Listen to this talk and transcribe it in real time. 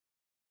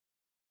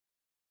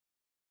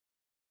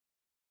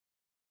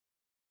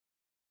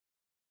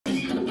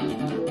Good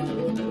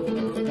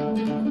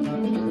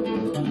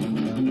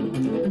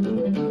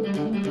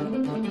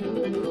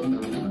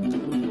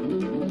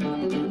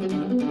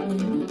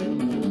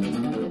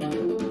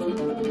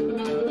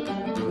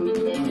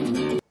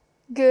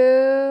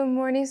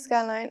morning,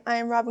 Skyline. I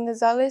am Robin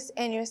Gonzalez,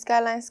 and your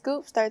Skyline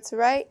Scoop starts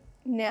right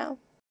now.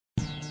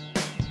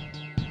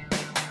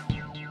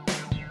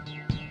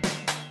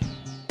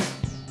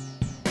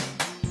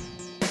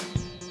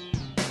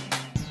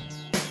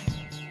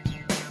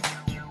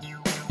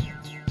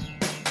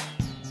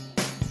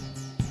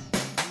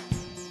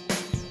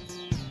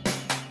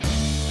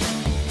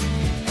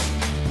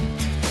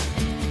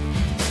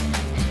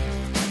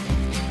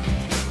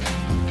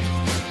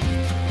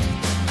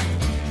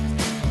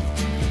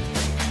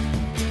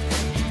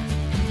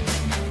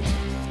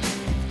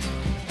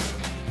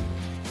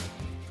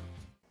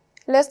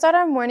 Let's start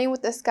our morning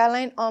with the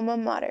Skyline alma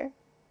mater.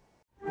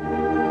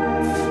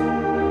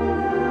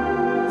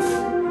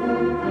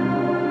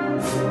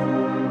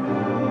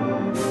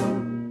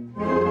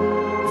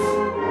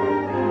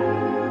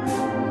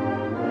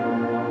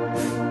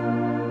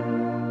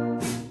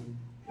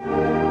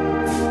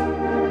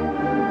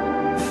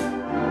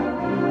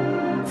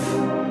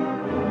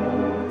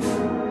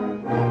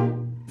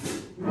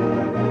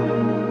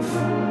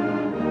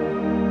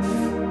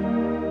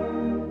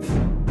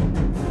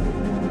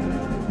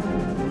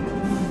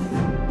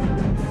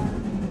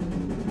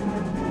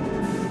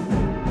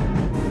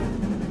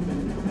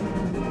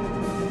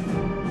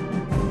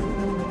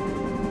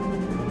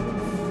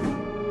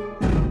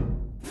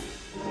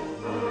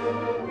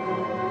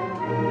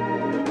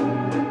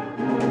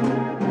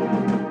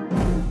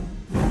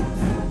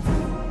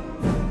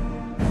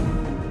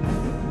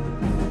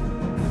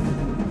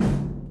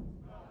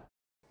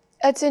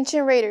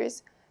 Attention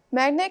Raiders,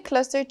 magnet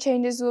cluster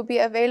changes will be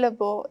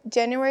available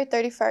January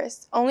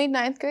 31st. Only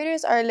 9th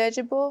graders are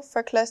eligible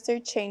for cluster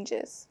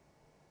changes.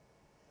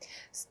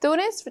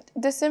 Students,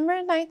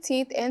 December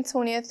 19th and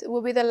 20th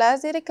will be the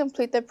last day to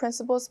complete the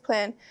principal's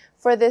plan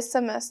for this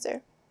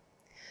semester.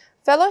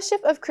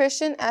 Fellowship of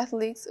Christian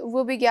Athletes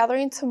will be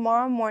gathering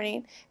tomorrow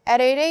morning at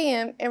 8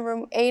 a.m. in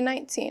room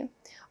A19.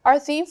 Our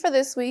theme for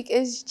this week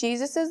is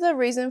Jesus is the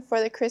reason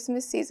for the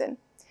Christmas season.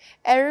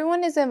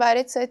 Everyone is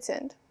invited to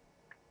attend.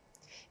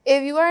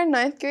 If you are a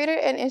 9th grader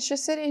and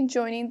interested in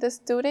joining the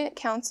Student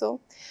Council,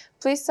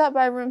 please stop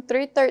by room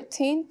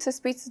 313 to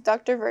speak to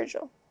Dr.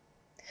 Virgil.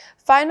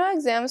 Final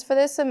exams for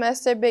this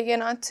semester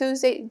begin on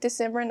Tuesday,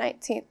 December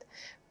 19th.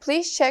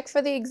 Please check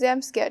for the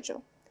exam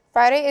schedule.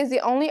 Friday is the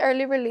only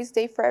early release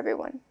date for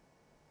everyone.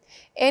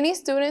 Any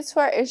students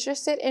who are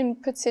interested in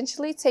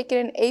potentially taking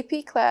an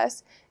AP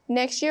class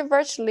next year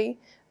virtually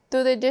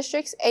through the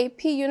district's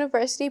AP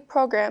University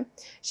program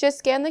should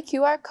scan the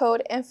QR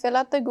code and fill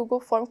out the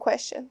Google Form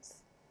questions.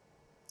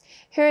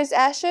 Here is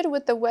Astrid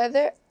with the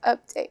weather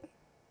update.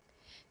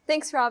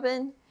 Thanks,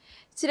 Robin.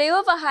 Today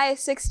we'll have a high of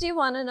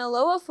 61 and a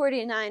low of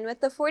 49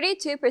 with a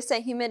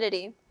 42%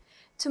 humidity.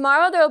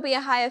 Tomorrow there will be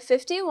a high of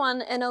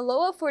 51 and a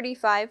low of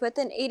 45 with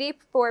an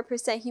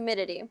 84%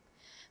 humidity.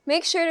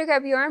 Make sure to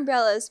grab your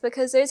umbrellas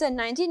because there's a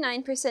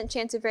 99%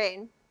 chance of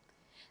rain.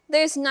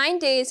 There's 9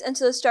 days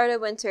until the start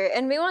of winter,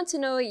 and we want to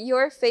know what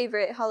your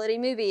favorite holiday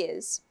movie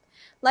is.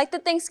 Like the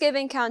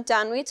Thanksgiving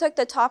countdown, we took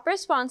the top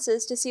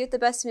responses to see what the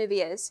best movie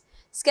is.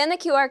 Scan the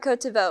QR code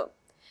to vote.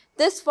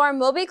 This form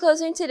will be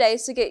closing today,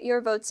 so get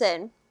your votes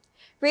in.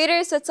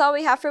 Readers, that's all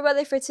we have for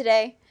weather for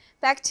today.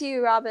 Back to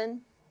you,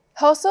 Robin.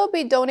 HOSA will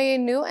be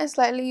donating new and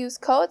slightly used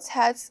coats,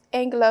 hats,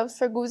 and gloves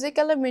for Guzik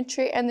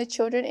Elementary and the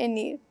children in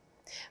need.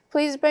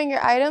 Please bring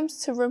your items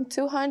to room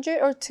 200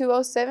 or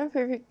 207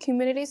 for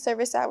community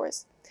service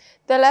hours.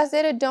 The last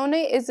day to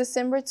donate is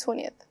December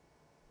 20th.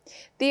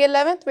 The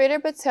 11th Raider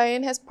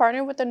Battalion has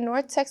partnered with the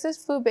North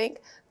Texas Food Bank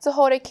to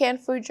hold a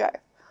canned food drive.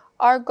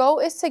 Our goal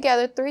is to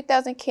gather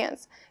 3,000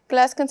 cans.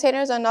 Glass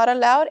containers are not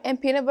allowed,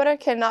 and peanut butter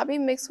cannot be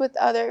mixed with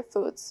other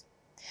foods.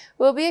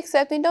 We'll be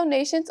accepting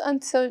donations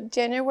until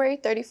January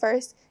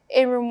 31st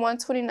in room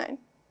 129.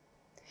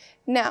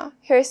 Now,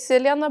 here's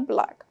Silly on the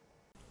Block.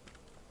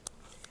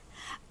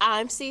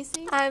 I'm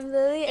Cece. I'm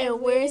Lily,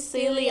 And we're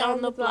Silly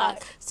on the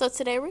Block. So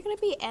today we're going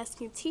to be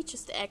asking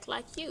teachers to act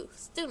like you.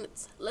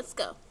 Students, let's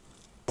go.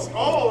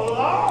 Oh,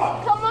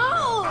 Lord. Come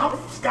on. I'm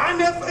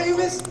Skynet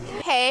famous.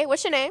 Hey,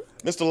 what's your name?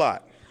 Mr.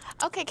 Lot.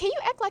 Okay, can you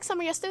act like some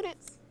of your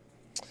students?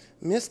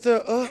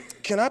 Mr.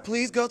 Can I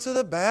please go to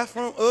the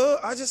bathroom?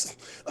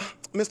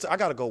 Mister, I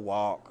gotta go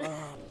walk.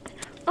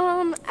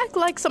 Act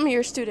like some of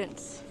your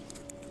students.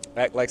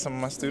 Act like some of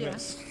my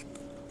students?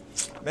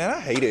 Yeah. Man, I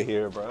hate it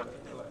here, bro.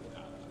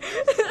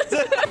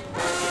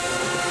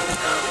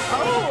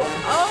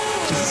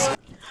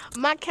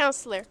 My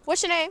counselor,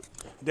 what's your name?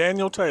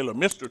 Daniel Taylor,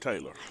 Mr.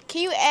 Taylor.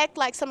 Can you act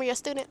like some of your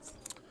students?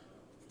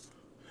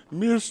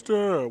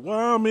 Mister,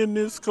 why I'm in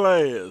this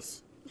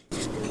class?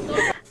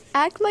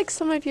 Act like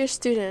some of your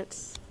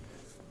students.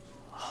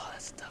 Oh,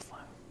 that's a tough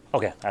one.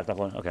 Okay, act like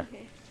one, okay.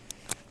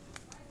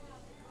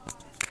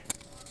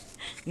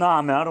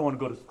 Nah, man, I don't want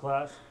to go to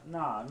class.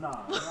 Nah,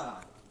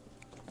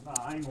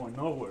 I ain't going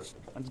nowhere.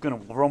 I'm just gonna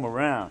roam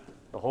around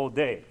the whole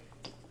day.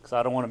 because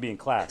I don't want to be in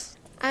class.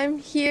 I'm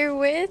here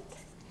with...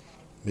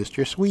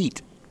 Mr.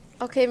 Sweet.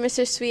 Okay,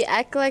 Mr. Sweet,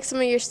 act like some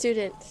of your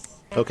students.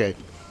 Okay.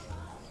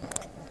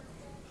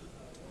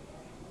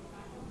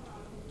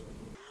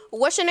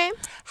 What's your name?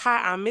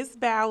 Hi, I'm Miss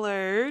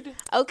Ballard.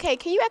 Okay,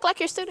 can you act like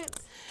your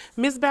students?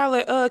 Miss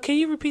Ballard, can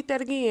you repeat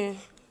that again?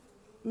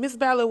 Miss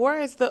Ballard,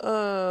 where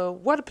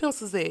the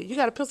pencils at? You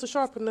got a pencil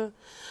sharpener?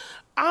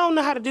 I don't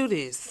know how to do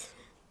this.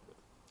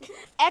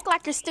 Act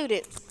like your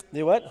students.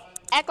 Do what?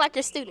 Act like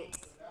your students.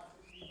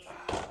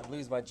 I'd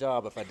lose my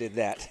job if I did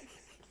that.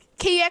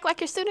 Can you act like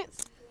your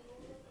students?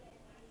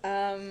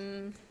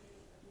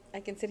 I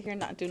can sit here and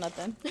not do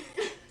nothing.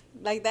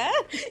 Like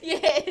that?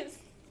 Yes.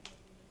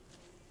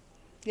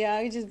 Yeah,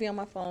 I can just be on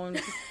my phone.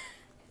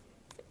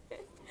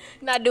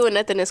 Not doing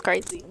nothing is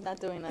crazy. Not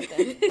doing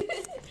nothing.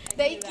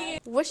 Thank you.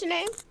 What's your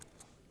name?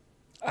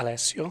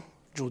 Alessio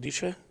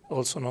Giudice,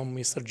 also known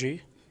Mr.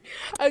 G.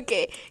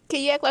 Okay.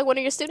 Can you act like one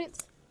of your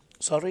students?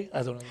 Sorry,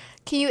 I don't know.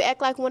 Can you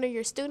act like one of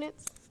your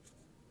students?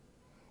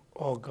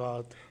 Oh,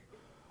 God.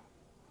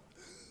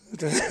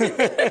 Can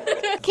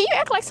you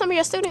act like some of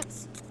your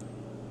students?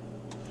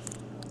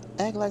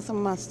 Act like some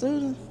of my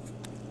students?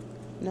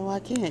 No,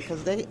 I can't,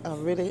 because they are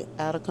really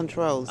out of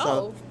control.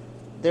 So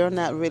they're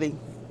not really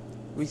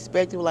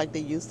respectful like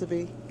they used to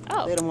be.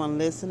 They don't want to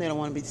listen. They don't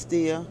want to be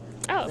still.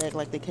 They act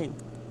like they can't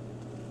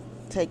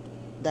take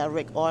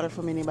direct order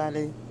from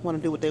anybody. They want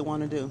to do what they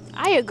want to do.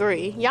 I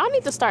agree. Y'all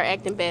need to start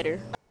acting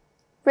better.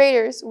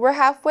 Raiders, we're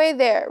halfway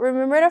there.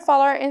 Remember to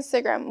follow our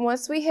Instagram.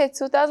 Once we hit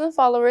 2,000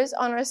 followers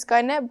on our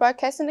Skynet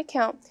broadcasting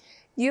account,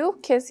 you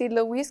can see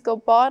Luis go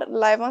bald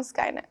live on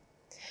Skynet.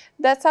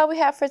 That's all we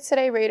have for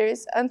today,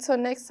 Raiders. Until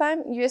next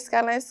time, your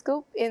Skyline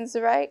Scoop ends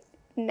right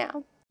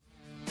now.